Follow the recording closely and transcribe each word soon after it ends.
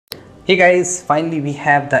Hey guys, finally we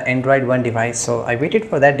have the Android One device. So I waited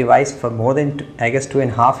for that device for more than I guess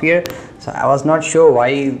 2.5 years. So I was not sure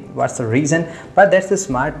what's the reason, but that's the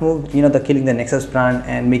smart move, the killing the Nexus brand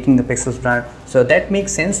and making the Pixels brand. So that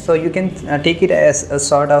makes sense. So you can take it as a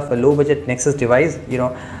sort of a low budget Nexus device.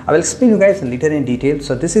 I will explain you guys later in detail.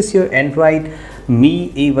 So this is your Android Mi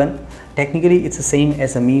A1. Technically it's the same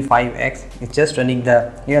as a Mi 5X. It's just running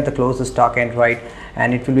the closest stock Android,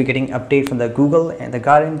 and it will be getting update from the Google and the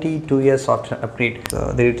guarantee 2-year software upgrade.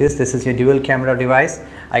 So there it is. This is your dual camera device.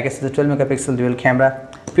 I guess it's a 12 megapixel dual camera,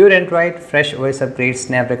 pure Android, fresh OS upgrade,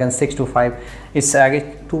 Snapdragon 625. It's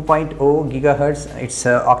 2.0 gigahertz. It's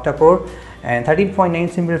octa-core and 13.9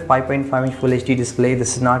 cm 5.5 inch full HD display.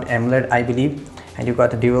 This is not AMOLED, I believe. And you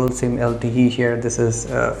got the dual SIM LTE here. This is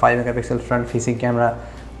 5 megapixel front facing camera,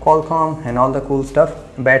 Qualcomm and all the cool stuff.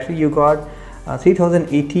 Battery, you got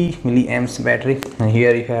 3080 milliamps battery, and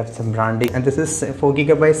here you have some branding, and this is 4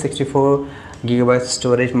 gigabytes 64 gigabytes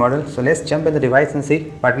storage model. So let's jump in the device and see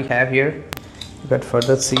what we have here. But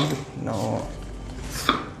further see,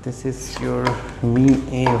 this is your Mi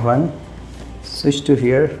A1. Switch to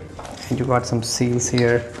here, and you got some seals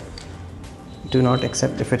here. Do not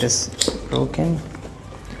accept if it is broken.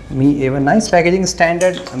 Mi A1, nice packaging,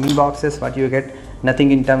 standard Mi boxes. What you get,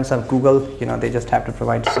 nothing in terms of Google, they just have to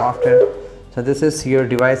provide software. So this is your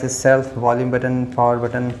device itself, volume button, power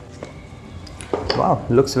button. Wow,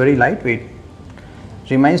 looks very lightweight.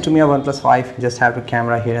 Reminds to me of OnePlus 5, just have a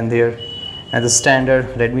camera here and there. And the standard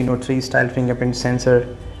Redmi Note 3 style fingerprint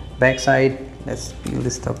sensor. Backside, let's peel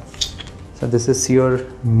this stuff. So this is your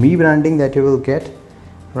Mi branding that you will get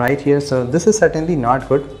right here. So this is certainly not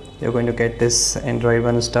good. You're going to get this Android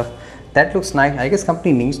One stuff. That looks nice. I guess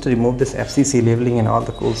company needs to remove this FCC labeling and all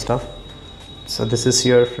the cool stuff. So this is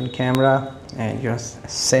your front camera and your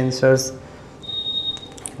sensors.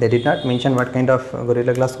 They did not mention what kind of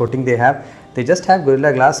Gorilla Glass coating they have. They just have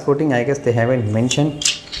Gorilla Glass coating. I guess they haven't mentioned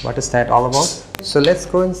what is that all about. So let's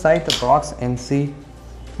go inside the box and see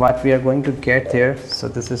what we are going to get there. So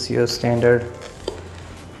this is your standard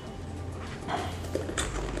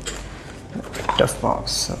tough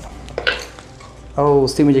box. Oh,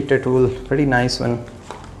 steam ejector tool, pretty nice one.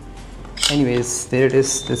 Anyways, there it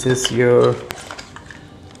is. This is your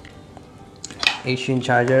Asian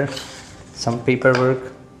charger, some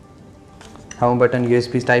paperwork, home button,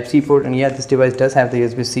 USB Type-C port, and yeah, this device does have the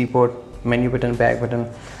USB-C port, menu button, back button.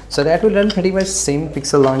 So that will run pretty much same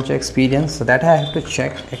Pixel launcher experience. So that I have to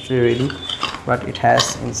check actually really what it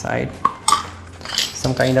has inside.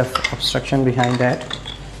 Some kind of obstruction behind that.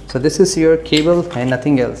 So this is your cable and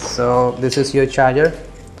nothing else. So this is your charger,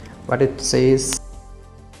 what it says.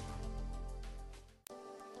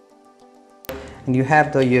 And you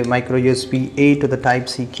have the micro USB A to the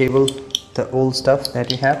Type-C cable, the old stuff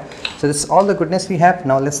that you have. So this is all the goodness we have.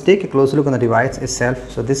 Now let's take a closer look on the device itself.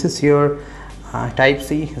 So this is your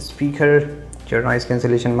Type-C speaker, your noise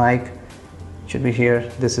cancellation mic should be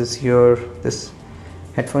here. This is your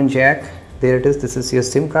headphone jack. There it is. This is your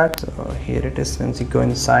SIM card. So here it is. Once you go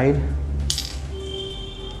inside,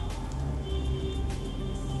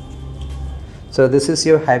 so this is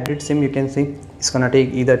your hybrid SIM. You can see it's gonna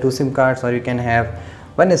take either 2 SIM cards, or you can have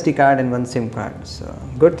 1 SD card and 1 SIM card. So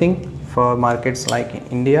good thing for markets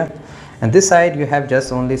like India. And this side you have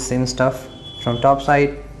just only SIM stuff. From top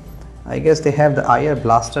side, I guess they have the IR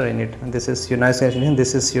blaster in it. And this is your noise cancellation.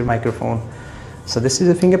 This is your microphone. So this is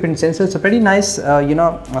a fingerprint sensor. It's a pretty nice,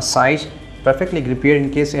 a size, perfectly grippier. In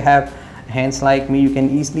case you have hands like me, you can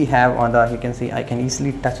easily have on the. You can see I can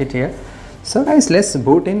easily touch it here. So guys, let's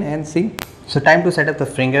boot in and see. So time to set up the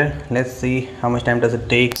finger. Let's see how much time does it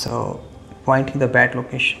take. So pointing the back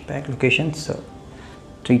location. So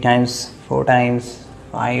 3 times, 4 times,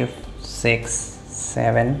 5, 6,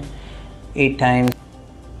 7, 8 times.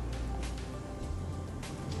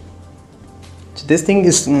 So this thing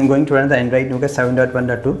is going to run the Android Nougat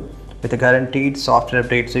 7.1.2 with a guaranteed software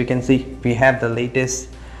update. So you can see we have the latest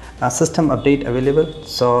system update available.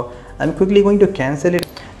 So I'm quickly going to cancel it.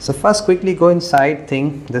 So first quickly go inside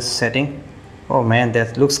this setting. Oh man,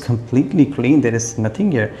 that looks completely clean. There is nothing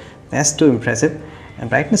here. That's too impressive. And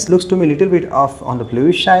brightness looks to me a little bit off on the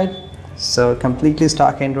bluish side. So completely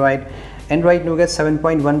stock Android Nougat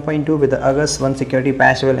 7.1.2 with the August 1 security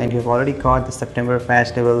patch level, and you've already got the September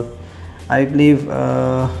patch level. I believe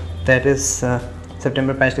that is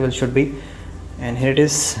September patch level should be. And here it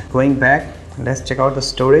is. Going back, let's check out the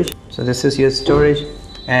storage. So this is your storage,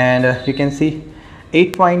 and you can see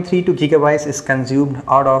 8.32 gigabytes is consumed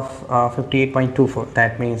out of 58.24.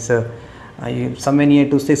 That means somewhere near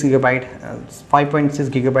to 6 gigabyte, 5.6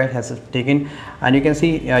 gigabyte has taken, and you can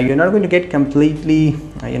see you're not going to get completely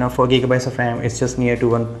 4 gigabytes of RAM. It's just near to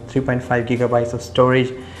 3.5 gigabytes of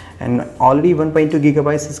storage, and already 1.2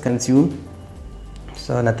 gigabytes is consumed,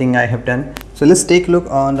 so nothing I have done. So let's take a look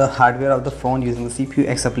on the hardware of the phone using the CPU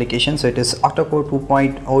X application. So it is octa-core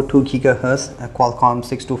 2.02 gigahertz, Qualcomm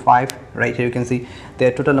 625. Right here you can see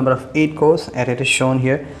their total number of 8 cores, and it is shown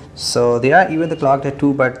here. So they are even the clocked at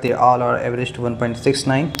 2, but they all are averaged to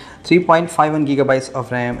 1.69, 3.51 gigabytes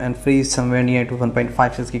of RAM, and free somewhere near to 1.56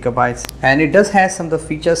 gigabytes. And it does have some of the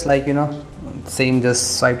features like same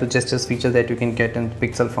just swipe to gestures feature that you can get in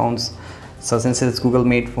Pixel phones. So since it's Google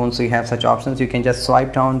made phone, so you have such options. You can just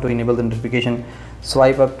swipe down to enable the notification,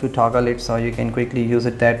 swipe up to toggle it, so you can quickly use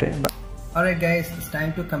it that way. Alright guys, it's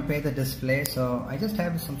time to compare the display. So I just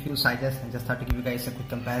have some few sizes and just thought to give you guys a quick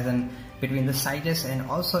comparison between the sizes and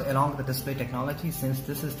also along with the display technology, since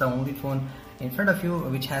this is the only phone in front of you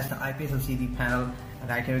which has the IPS LCD panel. And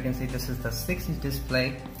right here you can see this is the 6-inch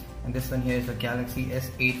display, and this one here is the Galaxy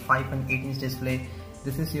S8 5.8-inch display.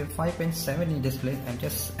 This is your 5.7-inch display. I'm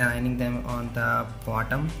just aligning them on the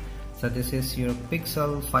bottom. So this is your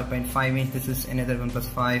Pixel 5.5-inch, this is another OnePlus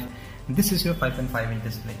 5, and this is your 5.5-inch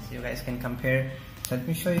display. So you guys can compare. So let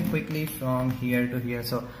me show you quickly from here to here.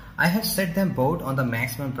 So I have set them both on the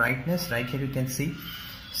maximum brightness. Right here you can see.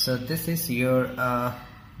 So this is your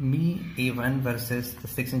Mi A1 versus the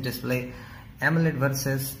 6-inch display, AMOLED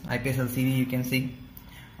versus IPS LCD. You can see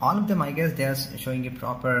all of them, I guess they are showing a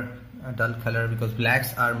proper dull color, because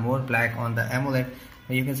blacks are more black on the AMOLED.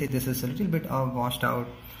 You can see this is a little bit washed out.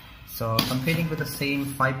 So comparing with the same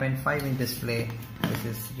 5.5-inch display, this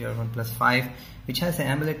is your OnePlus 5 which has an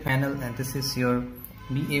AMOLED panel, and this is your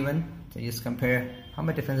Mi A1. So just compare how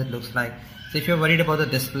much difference it looks like. So if you're worried about the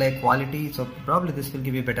display quality, so probably this will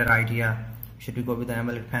give you a better idea. Should we go with the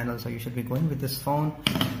AMOLED panel? So you should be going with this phone.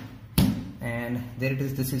 And there it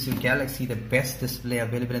is, this is your Galaxy, the best display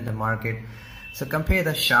available in the market. So compare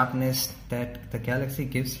the sharpness that the Galaxy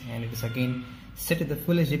gives, and it is again set at the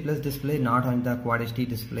Full HD Plus display, not on the Quad HD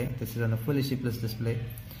display. This is on the Full HD Plus display.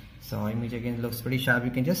 So image again looks pretty sharp.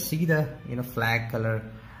 You can just see the flag color.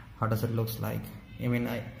 How does it looks like? I mean,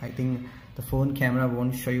 I think the phone camera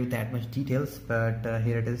won't show you that much details, but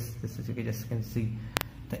here it is. This is, you can see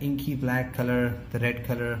the inky black color, the red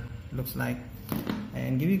color looks like.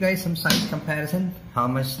 And give you guys some size comparison, how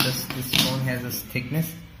much this phone has this thickness.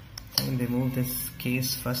 So I will remove this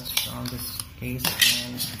case first from this case,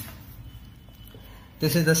 and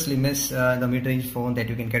this is the slimmest the mid-range phone that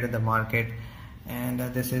you can get in the market. And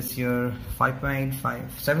this is your 7.25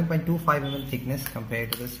 mm thickness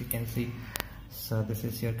compared to this, you can see. So this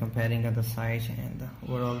is your comparing of the size and the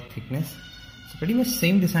overall thickness. So pretty much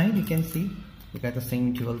same design, you can see. You got the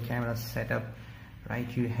same dual camera setup, right?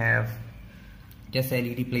 You have just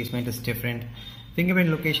LED placement is different, fingerprint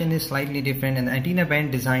location is slightly different, and the antenna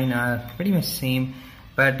band design are pretty much same,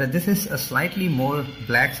 but this is a slightly more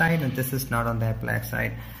black side and this is not on that black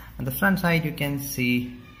side. On the front side you can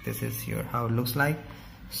see this is your how it looks like.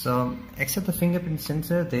 So except the fingerprint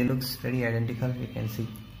sensor, they looks very identical. You can see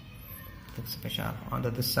looks super sharp. On the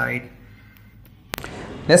other side,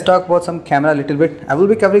 let's talk about some camera a little bit. I will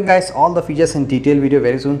be covering guys all the features in detail video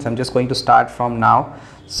very soon, so I'm just going to start from now.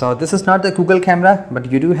 So this is not the Google camera, but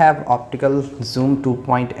you do have optical zoom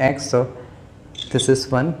 2.x. So this is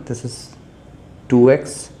one, this is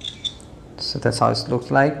 2x. So that's how it looks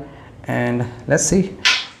like. And let's see,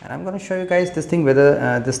 and I'm going to show you guys this thing,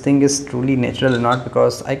 whether this thing is truly natural or not,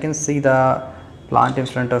 because I can see the plant in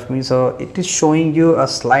front of me. So it is showing you a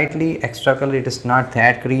slightly extra color. It is not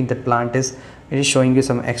that green the plant is, it is showing you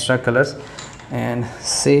some extra colors. And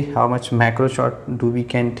see how much macro shot do we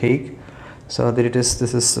can take. So there it is,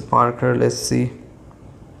 this is Parker. Let's see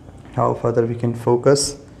how further we can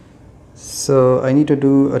focus. So I need to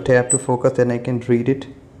do a tap to focus, then I can read it.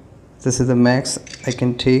 This is the max I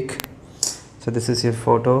can take. So this is your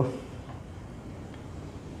photo.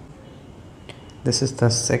 This is the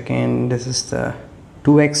second, this is the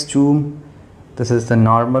 2x zoom, this is the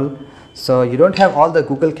normal. So you don't have all the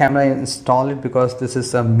Google camera installed because this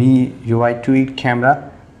is a Mi UI 2.8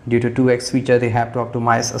 camera. Due to 2x feature, they have to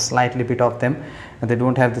optimize a slightly bit of them, and they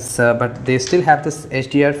don't have this, but they still have this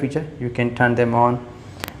HDR feature. You can turn them on.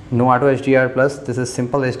 No auto HDR plus, this is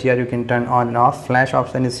simple HDR, you can turn on and off. Flash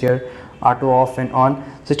option is here, auto off and on.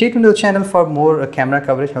 So stay tuned to the channel for more camera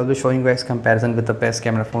coverage. I will be showing you guys comparison with the best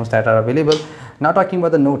camera phones that are available. Now talking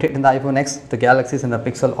about the Note 8 and the iPhone X, the Galaxies and the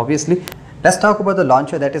Pixel obviously. Let's talk about the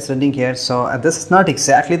launcher that is running here. So this is not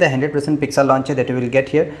exactly the 100% pixel launcher that you will get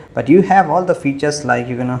here, but you have all the features like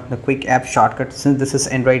the quick app shortcut. Since this is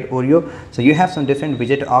Android Oreo, so you have some different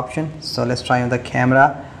widget options. So let's try on the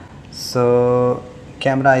camera. So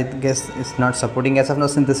camera, I guess, is not supporting as of now,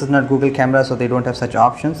 since this is not Google camera, so they don't have such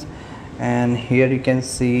options. And here you can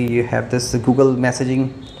see you have this Google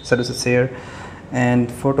messaging services here,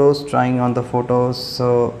 and photos, trying on the photos.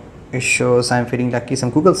 So it shows I'm feeling lucky, some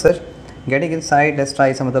Google search. Getting inside, let's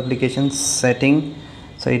try some of the applications setting.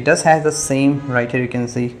 So it does have the same right here, you can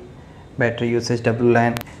see battery usage,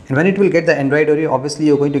 WLAN, and when it will get the Android Oreo, obviously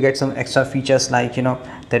you're going to get some extra features like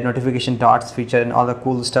that notification dots feature and all the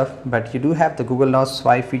cool stuff. But you do have the Google Now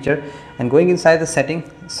swipe feature. And going inside the setting,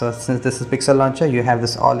 so since this is pixel launcher, you have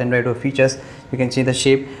this all Android Oreo features. You can change the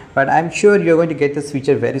shape, but I'm sure you're going to get this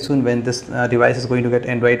feature very soon when this device is going to get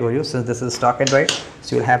Android Oreo, since this is stock Android,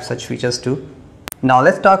 so you'll have such features too. Now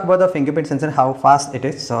let's talk about the fingerprint sensor, how fast it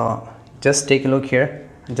is. So just take a look here,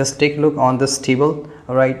 just take a look on this table.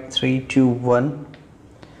 All right, 3 2 1.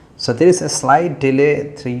 So there is a slight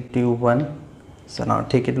delay, 3 2 1. So now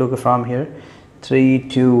take a look from here, 3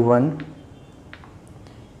 2 1,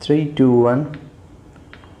 3 2 1.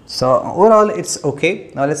 So overall it's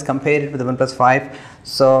okay. Now let's compare it with the OnePlus 5.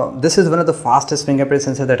 So this is one of the fastest fingerprint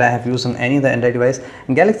sensor that I have used on any of the Android device,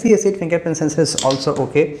 and Galaxy S8 fingerprint sensor is also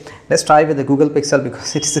okay. Let's try with the Google Pixel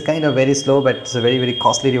because it's a kind of very slow, but it's a very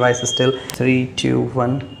costly device still. 3 2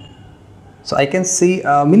 1. So I can see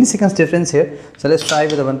milliseconds difference here. So let's try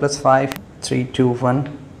with the OnePlus 5. 3 2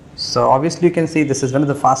 1. So obviously you can see this is one of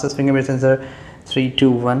the fastest fingerprint sensor. 3 2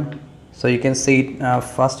 1. So you can see it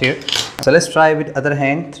fast here. So let's try with other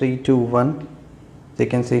hand. 3 2 1. So you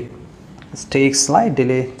can see it takes slight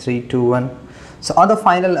delay. 3 2 1. So on the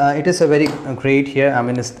final, it is a very great here. I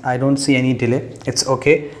mean, I don't see any delay. It's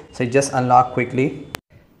okay. So it just unlock quickly.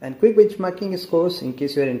 And quick benchmarking scores in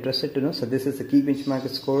case you are interested to know. So this is the key benchmark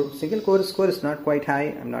score. Single core score is not quite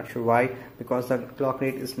high. I'm not sure why, because the clock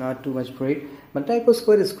rate is not too much great. Multi-core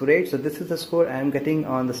score is great. So this is the score I am getting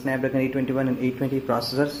on the Snapdragon 821 and 820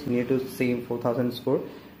 processors, near to same 4000 score.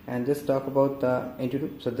 And just talk about the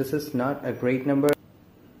Antutu. So this is not a great number.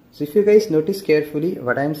 So if you guys notice carefully,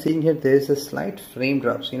 what I'm seeing here, there is a slight frame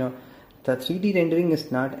drops. The 3D rendering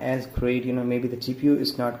is not as great. Maybe the GPU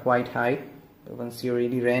is not quite high. Once you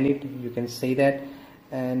really ran it, you can say that.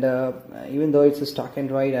 And even though it's a stock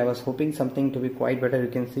Android, I was hoping something to be quite better.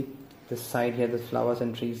 You can see this side here, the flowers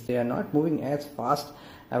and trees, they are not moving as fast.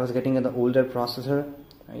 I was getting an older processor,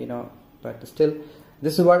 but still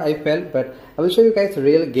this is what I felt. But I will show you guys a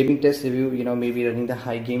real gaming test review, maybe running the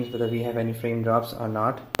high games, whether we have any frame drops or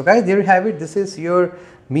not. So guys, there you have it. This is your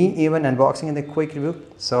Mi A1 unboxing and the quick review.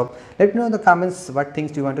 So let me know in the comments what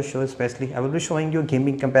things do you want to show. Especially I will be showing you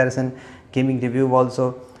gaming comparison, gaming review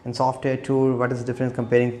also, and software tour. What is the difference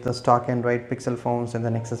comparing the stock Android Pixel phones and the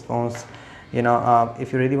Nexus phones.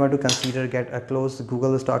 If you really want to consider get a close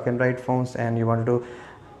Google stock Android phones, and you want to,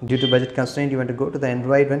 due to budget constraint, you want to go to the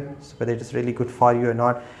Android one, so whether it is really good for you or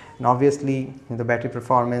not. And obviously the battery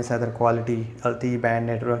performance, other quality, LTE band,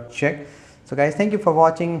 network check. So guys, thank you for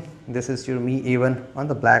watching. This is your Mi A1 on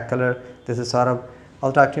the black color. This is Saurabh.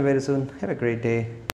 I'll talk to you very soon. Have a great day.